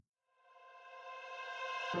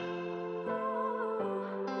You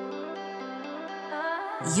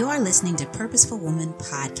are listening to Purposeful Woman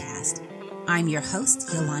Podcast. I'm your host,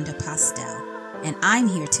 Yolanda Postel, and I'm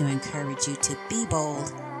here to encourage you to be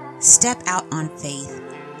bold, step out on faith,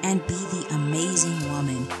 and be the amazing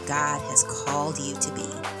woman God has called you to be.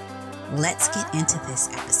 Let's get into this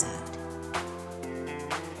episode.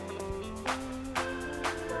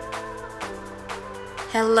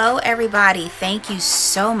 Hello, everybody. Thank you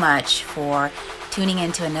so much for tuning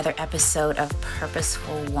into another episode of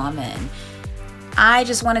Purposeful Woman. I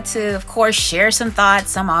just wanted to, of course, share some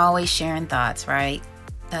thoughts. I'm always sharing thoughts, right?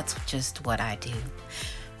 That's just what I do.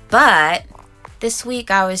 But this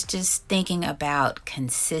week I was just thinking about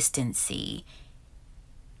consistency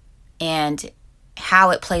and how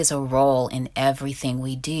it plays a role in everything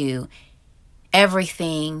we do,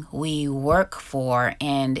 everything we work for,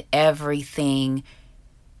 and everything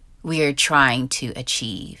we are trying to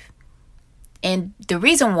achieve. And the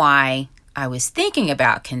reason why I was thinking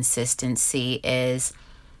about consistency is,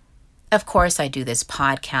 of course, I do this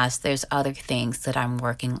podcast. There's other things that I'm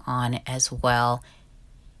working on as well.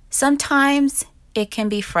 Sometimes it can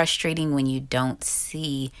be frustrating when you don't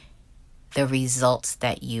see the results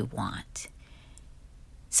that you want.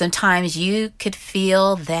 Sometimes you could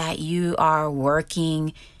feel that you are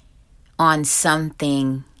working on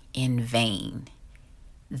something in vain,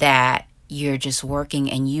 that you're just working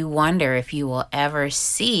and you wonder if you will ever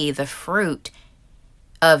see the fruit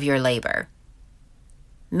of your labor.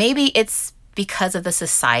 Maybe it's because of the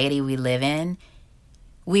society we live in.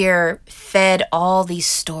 We're fed all these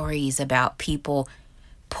stories about people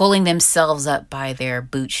pulling themselves up by their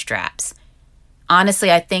bootstraps.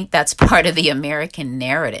 Honestly, I think that's part of the American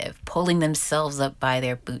narrative, pulling themselves up by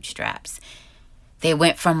their bootstraps. They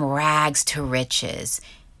went from rags to riches.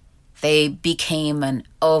 They became an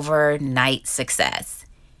overnight success.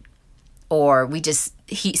 Or we just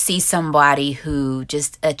see somebody who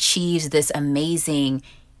just achieves this amazing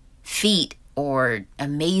feat or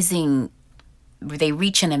they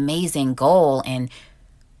reach an amazing goal, and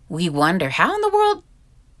we wonder, how in the world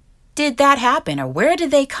did that happen? Or where did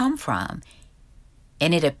they come from?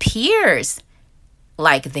 And it appears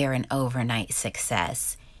like they're an overnight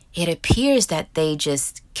success. It appears that they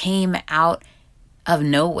just came out of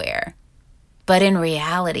nowhere. But in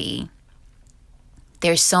reality,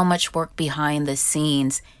 there's so much work behind the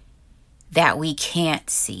scenes that we can't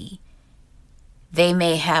see. They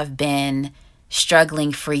may have been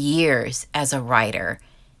struggling for years as a writer,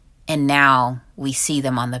 and now we see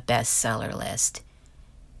them on the bestseller list.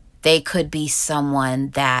 They could be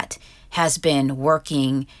someone that has been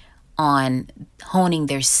working on honing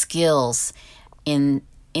their skills in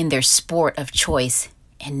their sport of choice,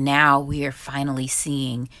 and now we are finally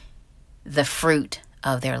seeing the fruit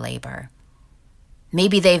of their labor.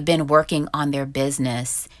 Maybe they've been working on their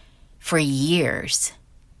business for years,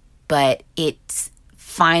 but it's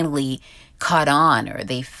finally caught on, or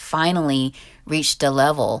they finally reached a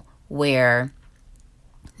level where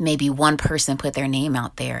maybe one person put their name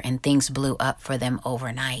out there and things blew up for them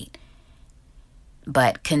overnight.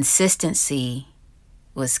 But consistency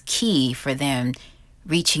was key for them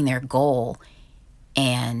reaching their goal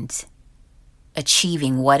and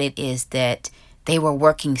achieving what it is that they were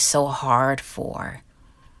working so hard for.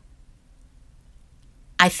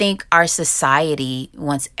 I think our society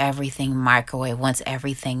wants everything microwave, wants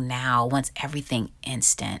everything now, wants everything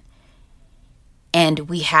instant. And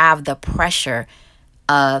we have the pressure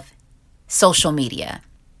of social media.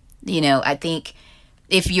 I think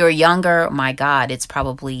if you're younger, my God, it's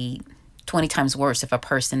probably 20 times worse if a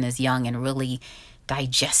person is young and really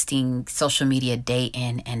digesting social media day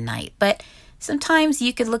in and night. But sometimes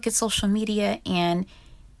you could look at social media and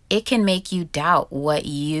it can make you doubt what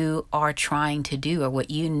you are trying to do or what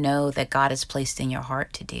you know that God has placed in your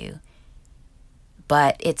heart to do.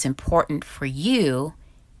 But it's important for you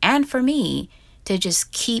and for me to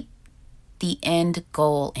just keep the end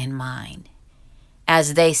goal in mind.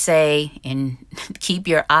 As they say, keep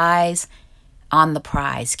your eyes on the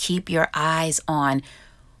prize. Keep your eyes on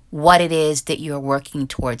what it is that you're working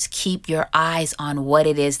towards. Keep your eyes on what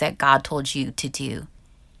it is that God told you to do.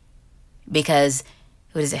 Because,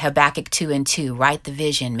 what is it? Habakkuk 2:2, write the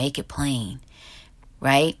vision, make it plain,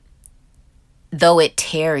 right? Though it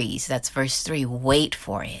tarries, that's verse 3, wait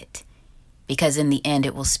for it. Because in the end,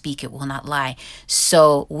 it will speak, it will not lie.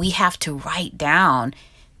 So we have to write down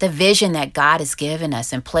the vision that God has given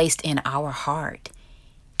us and placed in our heart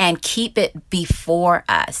and keep it before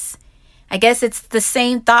us. I guess it's the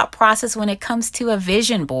same thought process when it comes to a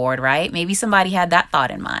vision board, right? Maybe somebody had that thought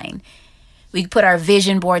in mind. We put our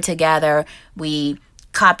vision board together, we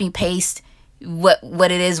copy paste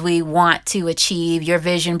what it is we want to achieve. Your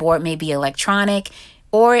vision board may be electronic,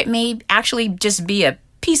 or it may actually just be a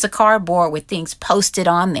piece of cardboard with things posted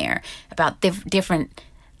on there about different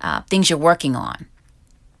things you're working on.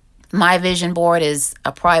 My vision board is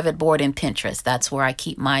a private board in Pinterest. That's where I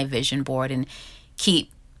keep my vision board and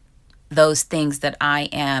keep those things that I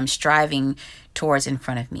am striving towards in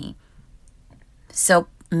front of me. So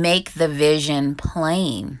make the vision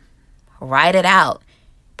plain. Write it out.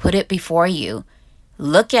 Put it before you.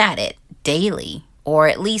 Look at it daily, or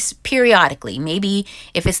at least periodically. Maybe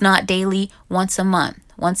if it's not daily, once a month,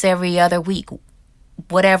 once every other week,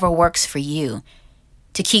 whatever works for you,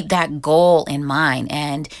 to keep that goal in mind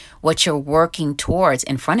and what you're working towards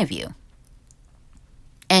in front of you.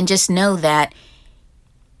 And just know that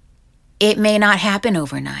it may not happen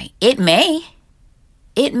overnight. It may,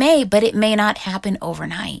 but it may not happen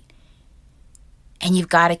overnight. And you've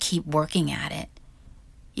got to keep working at it.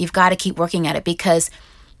 You've got to keep working at it, because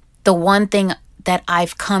the one thing that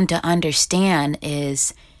I've come to understand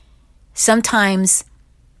is sometimes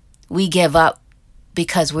we give up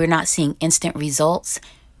because we're not seeing instant results,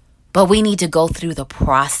 but we need to go through the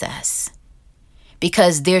process,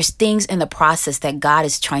 because there's things in the process that God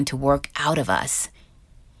is trying to work out of us.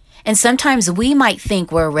 And sometimes we might think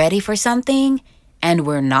we're ready for something and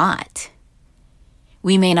we're not.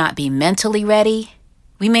 We may not be mentally ready.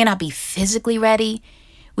 We may not be physically ready.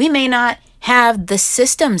 We may not have the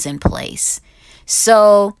systems in place.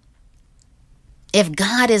 So if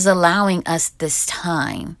God is allowing us this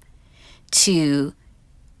time to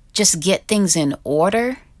just get things in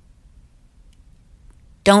order,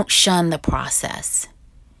 don't shun the process.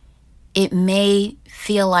 It may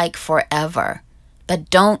feel like forever, but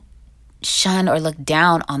don't shun or look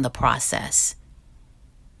down on the process.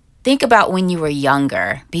 Think about when you were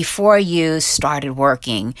younger, before you started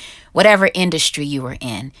working, whatever industry you were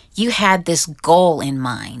in. You had this goal in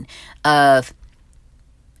mind of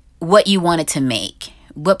what you wanted to make,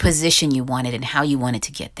 what position you wanted, and how you wanted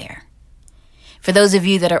to get there. For those of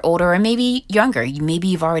you that are older or maybe younger, maybe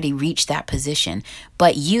you've already reached that position,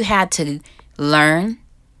 but you had to learn,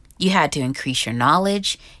 you had to increase your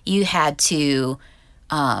knowledge, you had to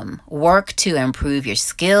work to improve your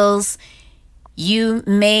skills. You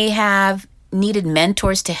may have needed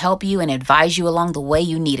mentors to help you and advise you along the way.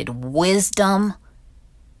 You needed wisdom.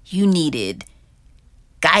 You needed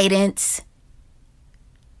guidance.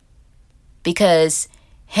 Because,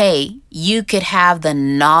 hey, you could have the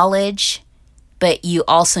knowledge, but you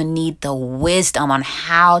also need the wisdom on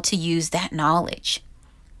how to use that knowledge.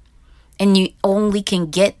 And you only can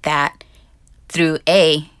get that through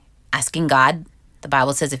asking God. The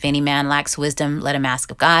Bible says, if any man lacks wisdom, let him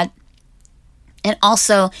ask of God. And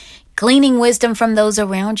also gleaning wisdom from those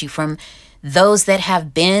around you, from those that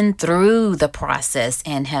have been through the process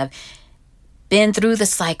and have been through the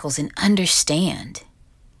cycles and understand.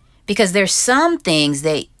 Because there's some things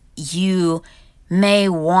that you may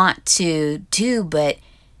want to do, but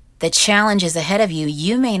the challenges ahead of you,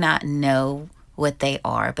 you may not know what they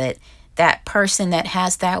are. But that person that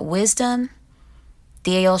has that wisdom,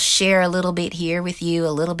 they'll share a little bit here with you, a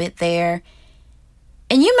little bit there.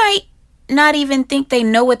 And you might not even think they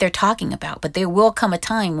know what they're talking about, but there will come a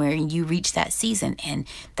time where you reach that season and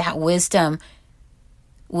that wisdom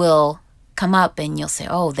will come up and you'll say,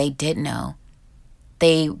 oh, they did know.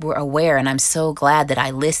 They were aware, and I'm so glad that I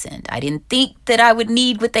listened. I didn't think that I would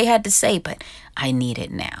need what they had to say, but I need it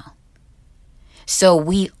now. So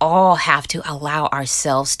we all have to allow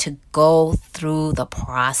ourselves to go through the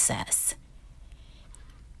process.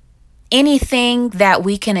 Anything that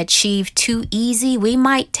we can achieve too easy, we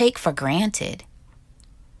might take for granted.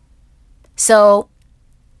 So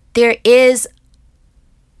there is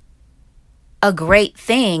a great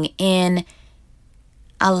thing in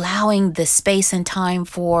allowing the space and time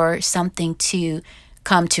for something to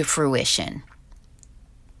come to fruition.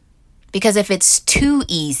 Because if it's too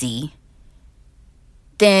easy,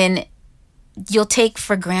 then you'll take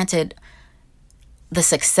for granted the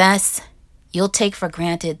success. You'll take for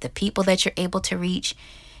granted the people that you're able to reach.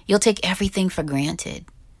 You'll take everything for granted.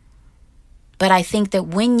 But I think that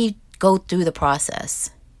when you go through the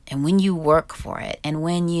process and when you work for it and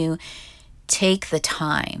when you take the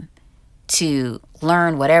time to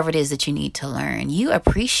learn whatever it is that you need to learn, you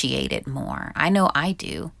appreciate it more. I know I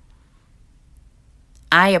do.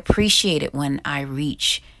 I appreciate it when I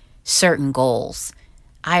reach certain goals.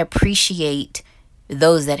 I appreciate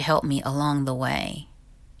those that help me along the way.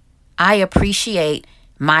 I appreciate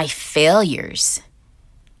my failures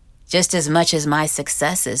just as much as my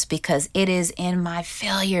successes, because it is in my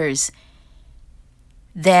failures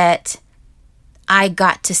that I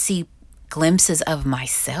got to see glimpses of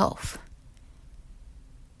myself.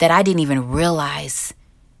 that I didn't even realize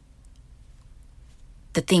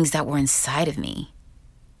the things that were inside of me,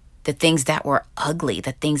 the things that were ugly,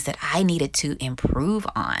 the things that I needed to improve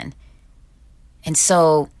on. And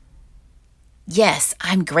so, yes,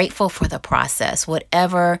 I'm grateful for the process,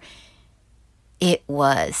 whatever it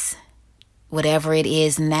was, whatever it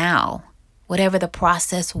is now, whatever the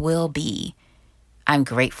process will be, I'm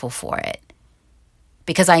grateful for it.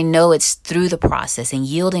 Because I know it's through the process and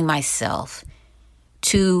yielding myself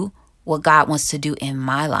to what God wants to do in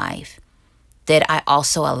my life that I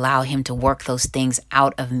also allow him to work those things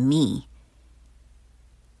out of me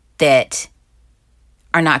that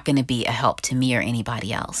are not going to be a help to me or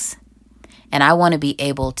anybody else. And I want to be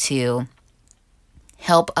able to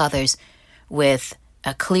help others with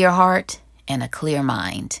a clear heart and a clear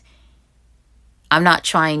mind. I'm not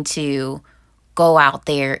trying to go out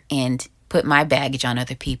there and put my baggage on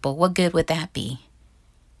other people. What good would that be?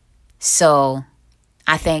 So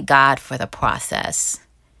I thank God for the process.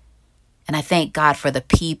 And I thank God for the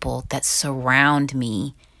people that surround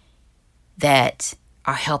me that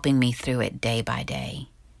are helping me through it day by day.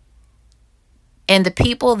 And the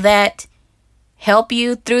people that help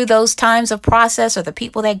you through those times of process, or the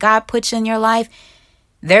people that God puts in your life,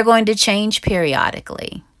 they're going to change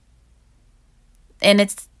periodically.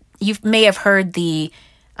 And you may have heard the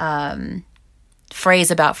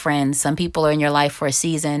phrase about friends. Some people are in your life for a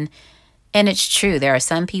season. And it's true. There are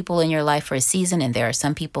some people in your life for a season, and there are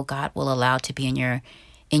some people God will allow to be in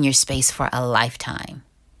your space for a lifetime.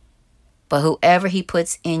 But whoever he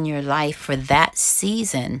puts in your life for that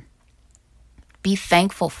season, be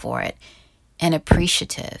thankful for it and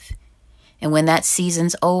appreciative. And when that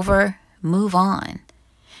season's over, move on.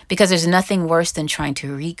 Because there's nothing worse than trying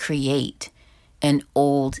to recreate an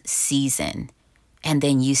old season and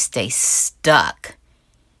then you stay stuck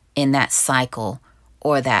in that cycle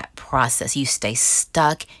or that process. You stay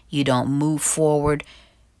stuck. You don't move forward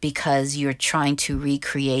because you're trying to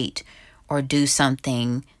recreate or do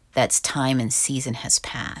something that's time and season has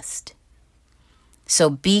passed. So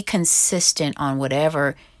be consistent on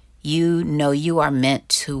whatever you know you are meant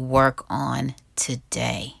to work on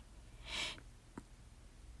today.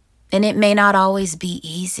 And it may not always be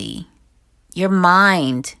easy. Your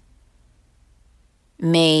mind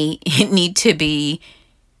may need to be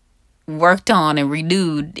worked on and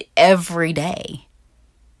renewed every day.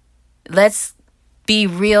 Let's be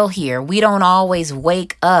real here. We don't always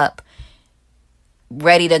wake up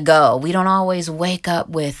ready to go. We don't always wake up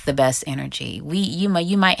with the best energy. You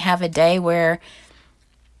might have a day where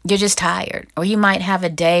you're just tired, or you might have a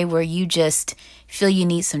day where you just feel you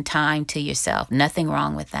need some time to yourself. Nothing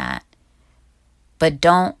wrong with that. But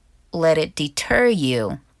don't let it deter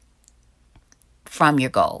you from your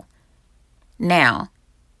goal. Now,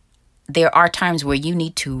 there are times where you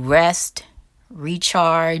need to rest,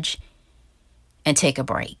 recharge, and take a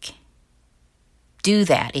break. Do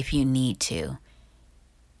that if you need to.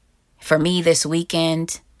 For me this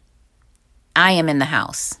weekend, I am in the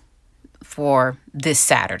house for this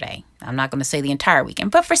Saturday. I'm not going to say the entire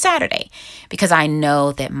weekend, but for Saturday, because I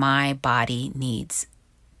know that my body needs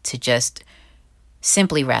to just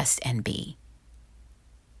simply rest and be.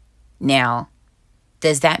 Now,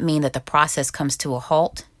 does that mean that the process comes to a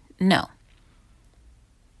halt? No.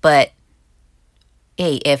 But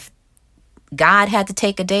hey, if God had to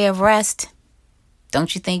take a day of rest,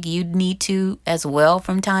 don't you think you'd need to as well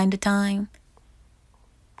from time to time?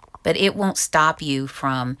 But it won't stop you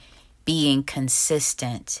from being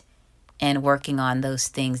consistent and working on those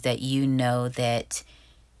things that you know that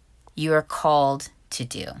you're called to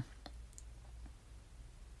do.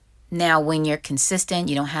 Now, when you're consistent,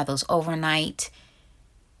 you don't have those overnight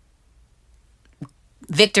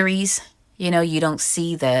victories. You don't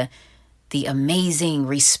see the amazing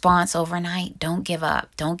response overnight. Don't give up.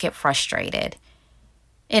 Don't get frustrated.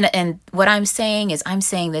 And what I'm saying is, I'm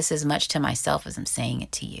saying this as much to myself as I'm saying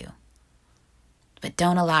it to you. But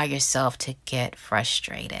don't allow yourself to get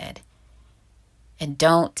frustrated. And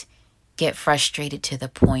don't get frustrated to the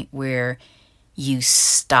point where you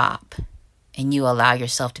stop and you allow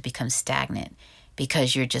yourself to become stagnant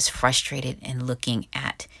because you're just frustrated and looking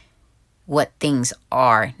at what things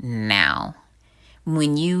are now.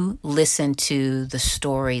 When you listen to the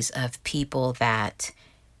stories of people that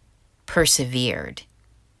persevered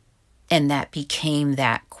and that became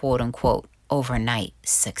that quote unquote overnight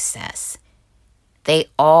success, they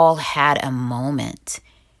all had a moment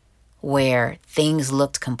where things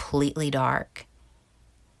looked completely dark,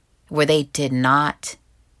 where they did not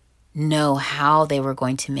know how they were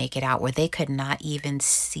going to make it out, where they could not even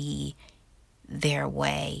see their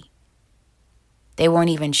way. They weren't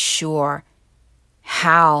even sure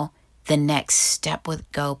how the next step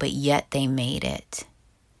would go, but yet they made it.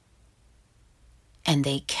 And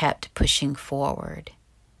they kept pushing forward.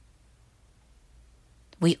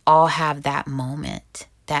 We all have that moment,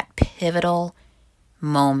 that pivotal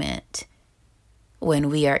moment when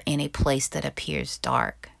we are in a place that appears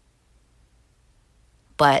dark.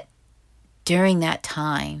 But during that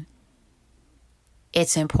time,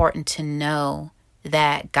 it's important to know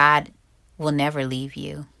that God will never leave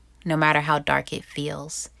you, no matter how dark it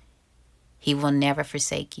feels. He will never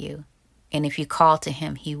forsake you. And if you call to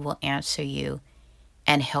him, he will answer you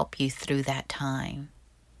and help you through that time.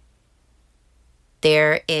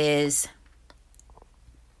 There is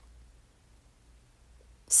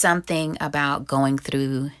something about going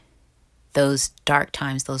through those dark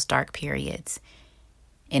times, those dark periods.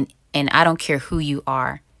 And I don't care who you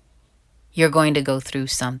are, you're going to go through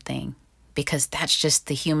something, because that's just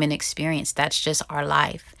the human experience. That's just our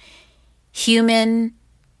life.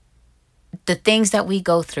 The things that we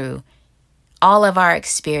go through, all of our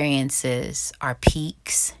experiences are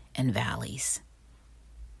peaks and valleys.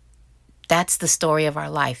 That's the story of our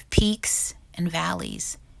life, peaks and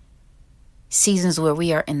valleys. Seasons where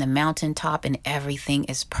we are in the mountaintop and everything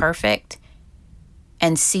is perfect,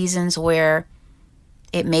 and seasons where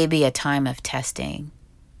it may be a time of testing,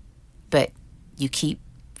 but you keep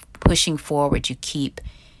pushing forward. You keep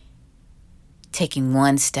taking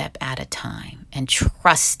one step at a time and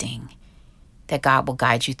trusting that God will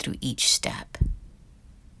guide you through each step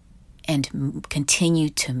and continue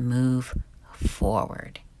to move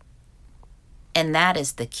forward. And that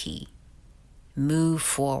is the key. Move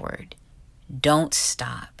forward. Don't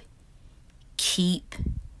stop. Keep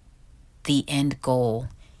the end goal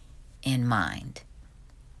in mind.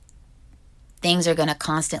 Things are going to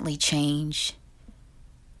constantly change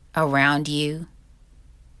around you,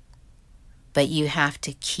 but you have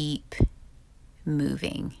to keep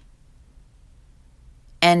moving.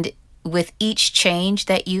 And with each change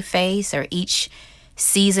that you face, or each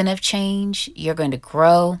season of change, you're going to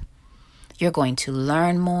grow. You're going to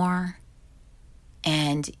learn more.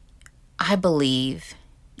 And I believe,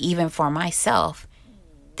 even for myself,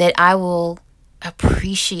 that I will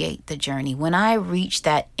appreciate the journey when I reach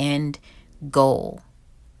that end goal.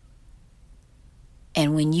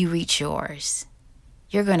 And when you reach yours,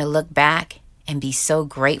 you're going to look back and be so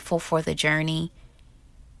grateful for the journey.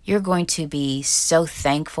 You're going to be so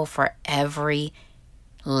thankful for every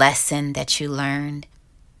lesson that you learned,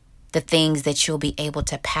 the things that you'll be able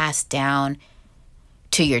to pass down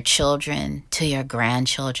to your children, to your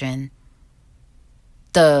grandchildren,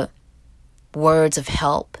 the words of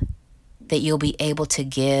help that you'll be able to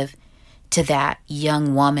give to that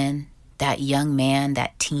young woman, that young man,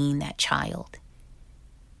 that teen, that child.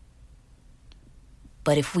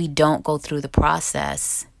 But if we don't go through the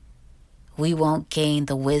process, we won't gain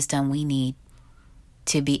the wisdom we need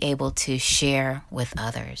to be able to share with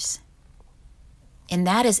others. And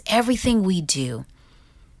that is everything we do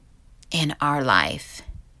in our life.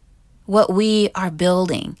 What we are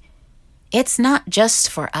building, it's not just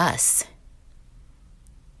for us.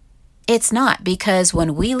 It's not, because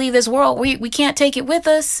when we leave this world, we can't take it with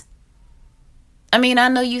us. I mean, I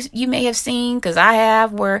know you may have seen, because I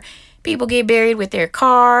have, where people get buried with their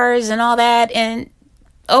cars and all that. And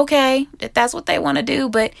okay, that's what they want to do,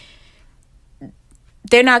 but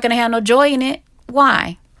they're not going to have no joy in it.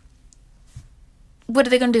 Why? What are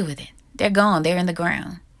they going to do with it? They're gone. They're in the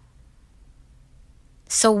ground.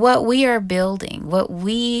 So what we are building, what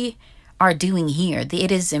we are doing here,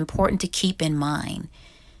 it is important to keep in mind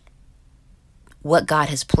what God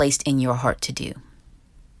has placed in your heart to do.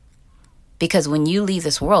 Because when you leave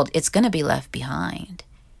this world, it's going to be left behind.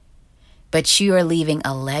 But you are leaving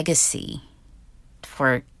a legacy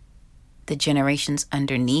for the generations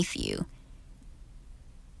underneath you.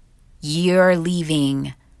 You're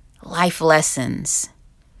leaving life lessons,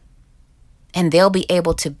 and they'll be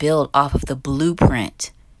able to build off of the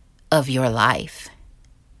blueprint of your life.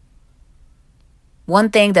 One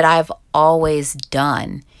thing that I've always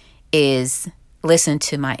done is listen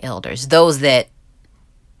to my elders, those that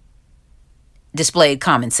displayed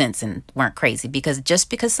common sense and weren't crazy, because just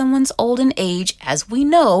because someone's old in age, as we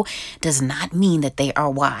know, does not mean that they are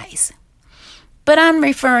wise. But I'm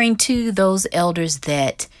referring to those elders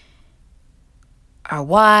that are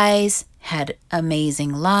wise, had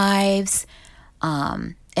amazing lives,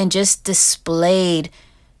 and just displayed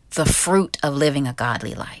the fruit of living a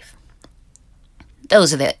godly life.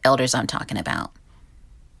 Those are the elders I'm talking about.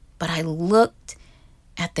 But I looked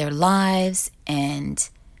at their lives and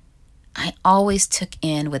I always took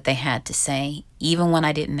in what they had to say. Even when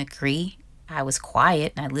I didn't agree, I was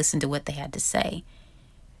quiet and I listened to what they had to say.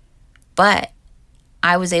 But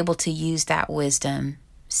I was able to use that wisdom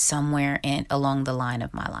somewhere in along the line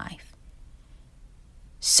of my life.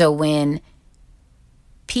 So when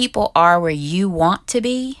people are where you want to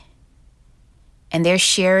be and they're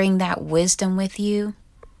sharing that wisdom with you,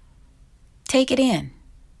 take it in.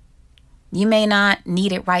 You may not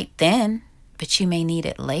need it right then, but you may need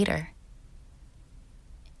it later.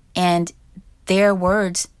 And their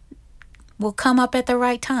words will come up at the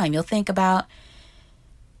right time. You'll think about,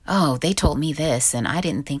 oh, they told me this and I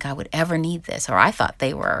didn't think I would ever need this. Or I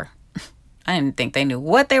didn't think they knew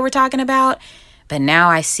what they were talking about, but now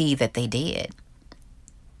I see that they did.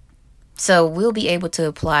 So we'll be able to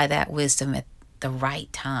apply that wisdom at the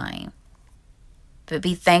right time. But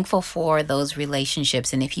be thankful for those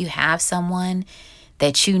relationships. And if you have someone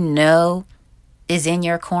that you know is in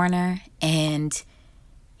your corner and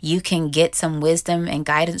you can get some wisdom and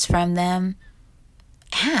guidance from them,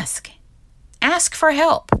 ask. Ask for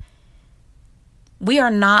help. We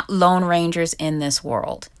are not lone rangers in this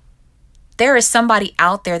world. There is somebody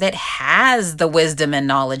out there that has the wisdom and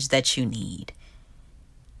knowledge that you need.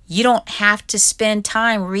 You don't have to spend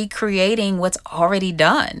time recreating what's already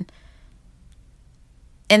done.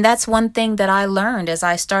 And that's one thing that I learned as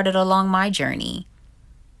I started along my journey.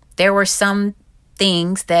 There were some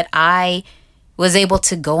things that I was able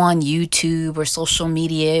to go on YouTube or social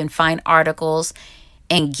media and find articles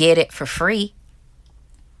and get it for free.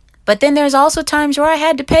 But then there's also times where I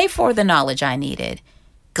had to pay for the knowledge I needed.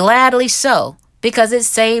 Gladly so, because it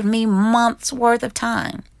saved me months worth of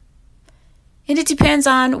time. And it depends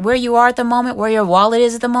on where you are at the moment, where your wallet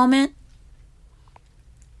is at the moment.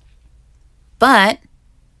 But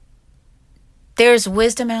there's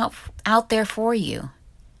wisdom out there for you.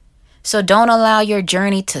 So don't allow your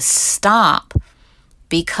journey to stop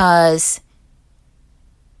because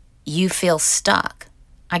you feel stuck.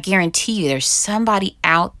 I guarantee you there's somebody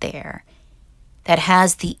out there that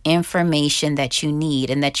has the information that you need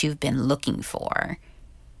and that you've been looking for.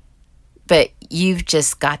 But you've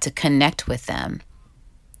just got to connect with them.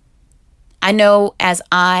 I know as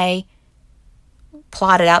I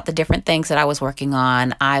plotted out the different things that I was working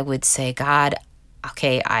on, I would say, God,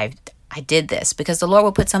 okay, I did this because the Lord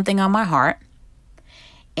would put something on my heart.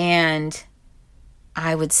 And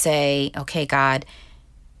I would say, okay, God,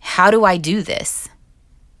 how do I do this?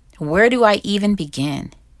 Where do I even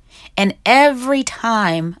begin? And every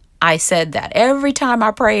time I said that, every time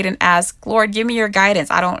I prayed and asked, Lord, give me your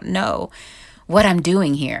guidance, I don't know what I'm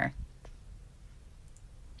doing here,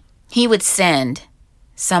 He would send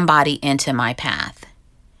somebody into my path.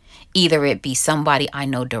 Either it be somebody I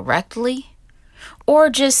know directly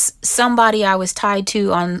or just somebody I was tied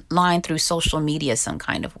to online through social media some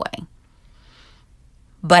kind of way.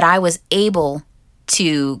 But I was able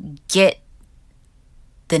to get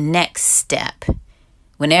the next step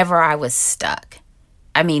whenever I was stuck.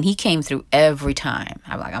 I mean, He came through every time.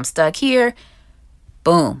 I'm like, I'm stuck here.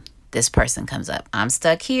 Boom, this person comes up. I'm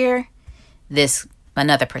stuck here.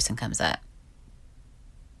 Another person comes up.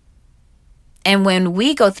 And when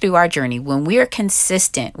we go through our journey, when we're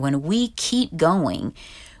consistent, when we keep going,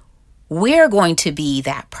 we're going to be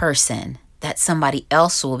that person that somebody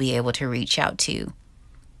else will be able to reach out to.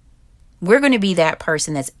 We're going to be that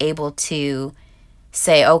person that's able to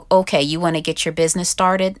say, oh, okay, you want to get your business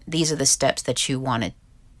started? These are the steps that you want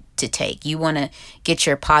to take. You want to get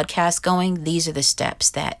your podcast going? These are the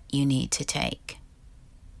steps that you need to take.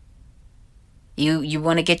 You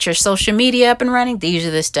want to get your social media up and running? These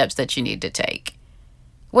are the steps that you need to take.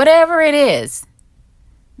 Whatever it is,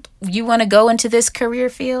 you want to go into this career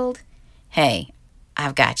field? Hey,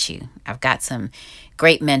 I've got you. I've got some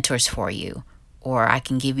great mentors for you, or I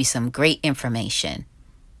can give you some great information.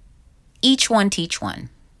 Each one teach one.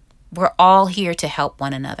 We're all here to help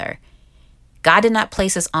one another. God did not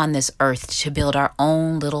place us on this earth to build our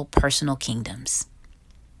own little personal kingdoms.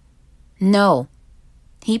 No.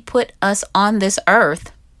 He put us on this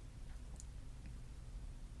earth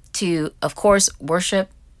to, of course,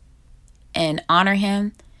 worship and honor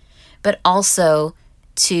Him, but also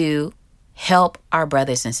to help our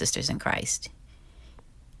brothers and sisters in Christ.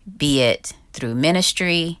 Be it through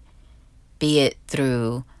ministry, be it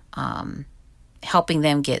through helping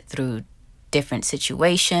them get through different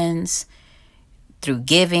situations, through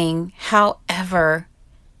giving, however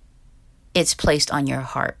it's placed on your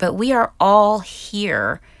heart. But we are all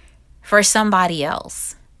here for somebody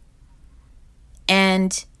else.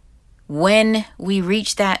 And when we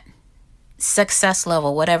reach that success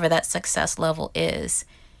level, whatever that success level is,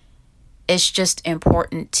 it's just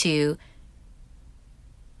important to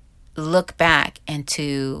look back and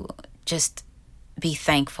to just be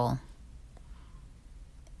thankful.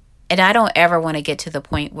 And I don't ever want to get to the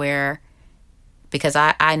point where because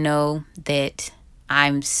I know that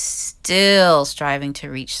I'm still striving to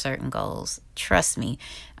reach certain goals. Trust me,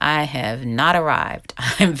 I have not arrived.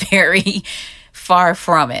 I'm very far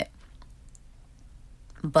from it.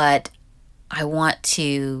 But I want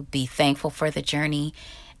to be thankful for the journey,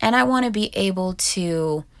 and I want to be able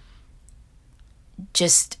to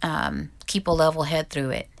just keep a level head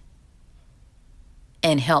through it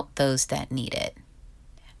and help those that need it.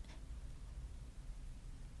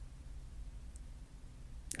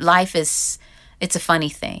 Life it's a funny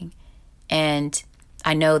thing. And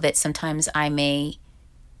I know that sometimes I may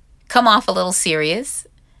come off a little serious,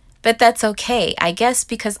 but that's okay. I guess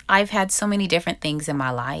because I've had so many different things in my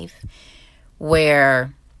life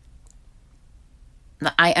where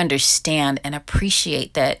I understand and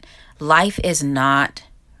appreciate that life is not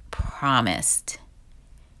promised.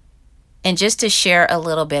 And just to share a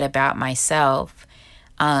little bit about myself,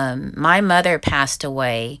 my mother passed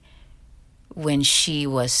away when she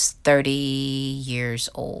was 30 years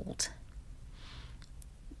old.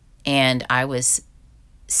 And I was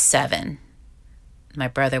 7. My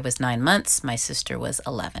brother was 9 months. My sister was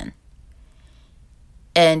 11.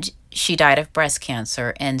 And she died of breast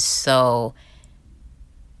cancer. And so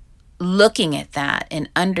looking at that and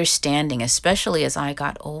understanding, especially as I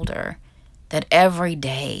got older, that every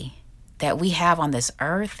day that we have on this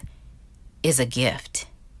earth is a gift.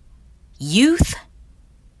 Youth,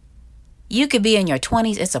 you could be in your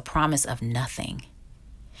 20s. It's a promise of nothing.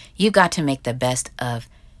 You've got to make the best of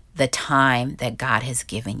the time that God has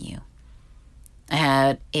given you. I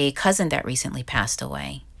had a cousin that recently passed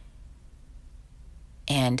away.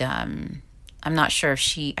 And I'm not sure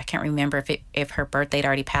if I can't remember if her birthday had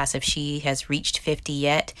already passed, if she has reached 50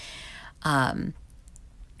 yet.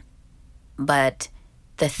 But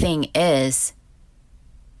the thing is,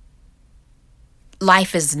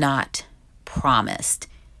 life is not promised.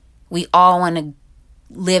 We all want to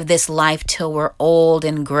live this life till we're old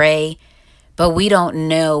and gray, but we don't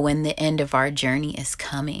know when the end of our journey is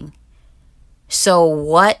coming. So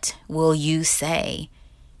what will you say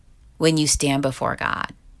when you stand before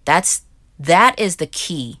God? That is the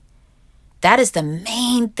key. That is the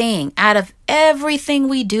main thing out of everything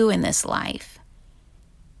we do in this life.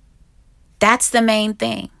 That's the main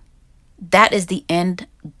thing. That is the end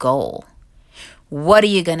goal. What are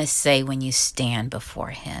you going to say when you stand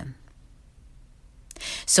before Him?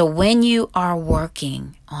 So when you are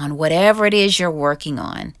working on whatever it is you're working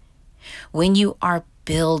on, when you are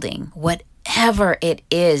building whatever it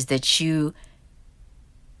is that you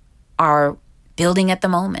are building at the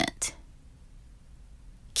moment,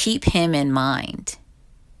 keep Him in mind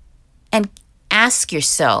and ask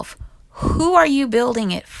yourself, who are you building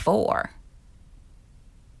it for?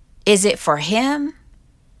 Is it for Him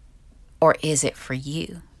or is it for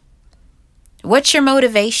you? What's your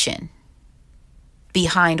motivation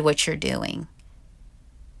behind what you're doing?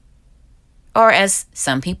 Or as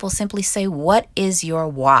some people simply say, what is your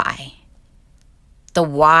why? The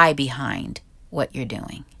why behind what you're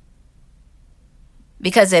doing.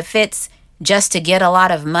 Because if it's just to get a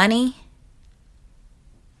lot of money,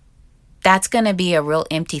 that's going to be a real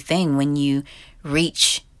empty thing when you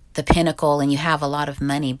reach the pinnacle and you have a lot of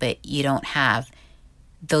money, but you don't have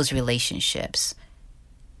those relationships.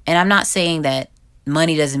 And I'm not saying that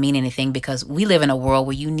money doesn't mean anything, because we live in a world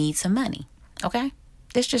where you need some money. Okay?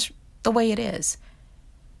 That's just the way it is.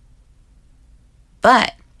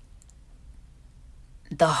 But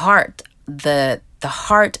the heart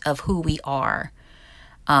of who we are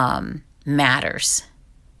matters.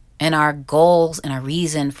 And our goals and our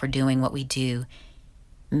reason for doing what we do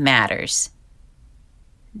matters.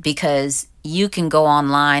 Because you can go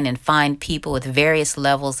online and find people with various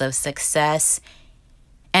levels of success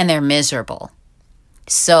and they're miserable.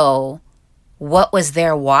 So what was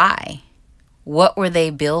their why? What were they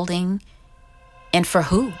building and for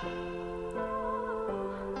who?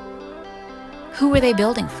 Who were they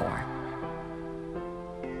building for?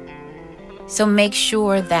 So make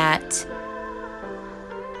sure that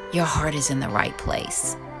your heart is in the right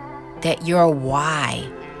place, that your why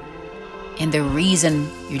and the reason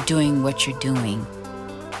you're doing what you're doing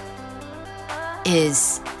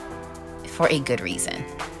is for a good reason.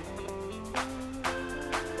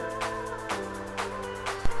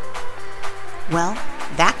 Well,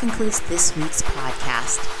 that concludes this week's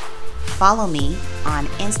podcast. Follow me on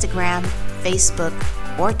Instagram, Facebook,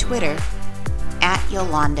 or Twitter at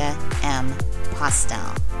Yolanda M.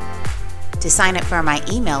 Postel. To sign up for my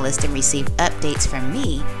email list and receive updates from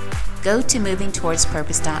me, go to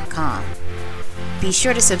movingtowardspurpose.com. Be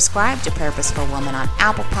sure to subscribe to Purposeful Woman on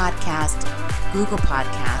Apple Podcast, Google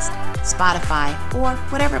Podcast, Spotify, or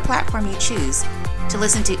whatever platform you choose, to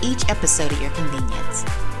listen to each episode at your convenience.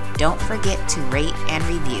 Don't forget to rate and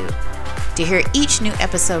review. To hear each new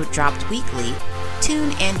episode dropped weekly,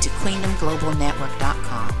 tune in to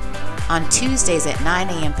queendomglobalnetwork.com on Tuesdays at 9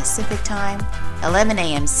 a.m. Pacific Time, 11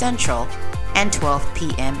 a.m. Central, and 12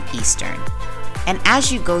 p.m. Eastern. And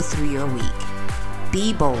as you go through your week,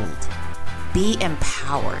 be bold, be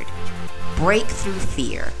empowered, break through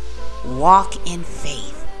fear, walk in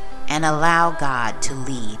faith, and allow God to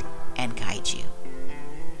lead and guide you.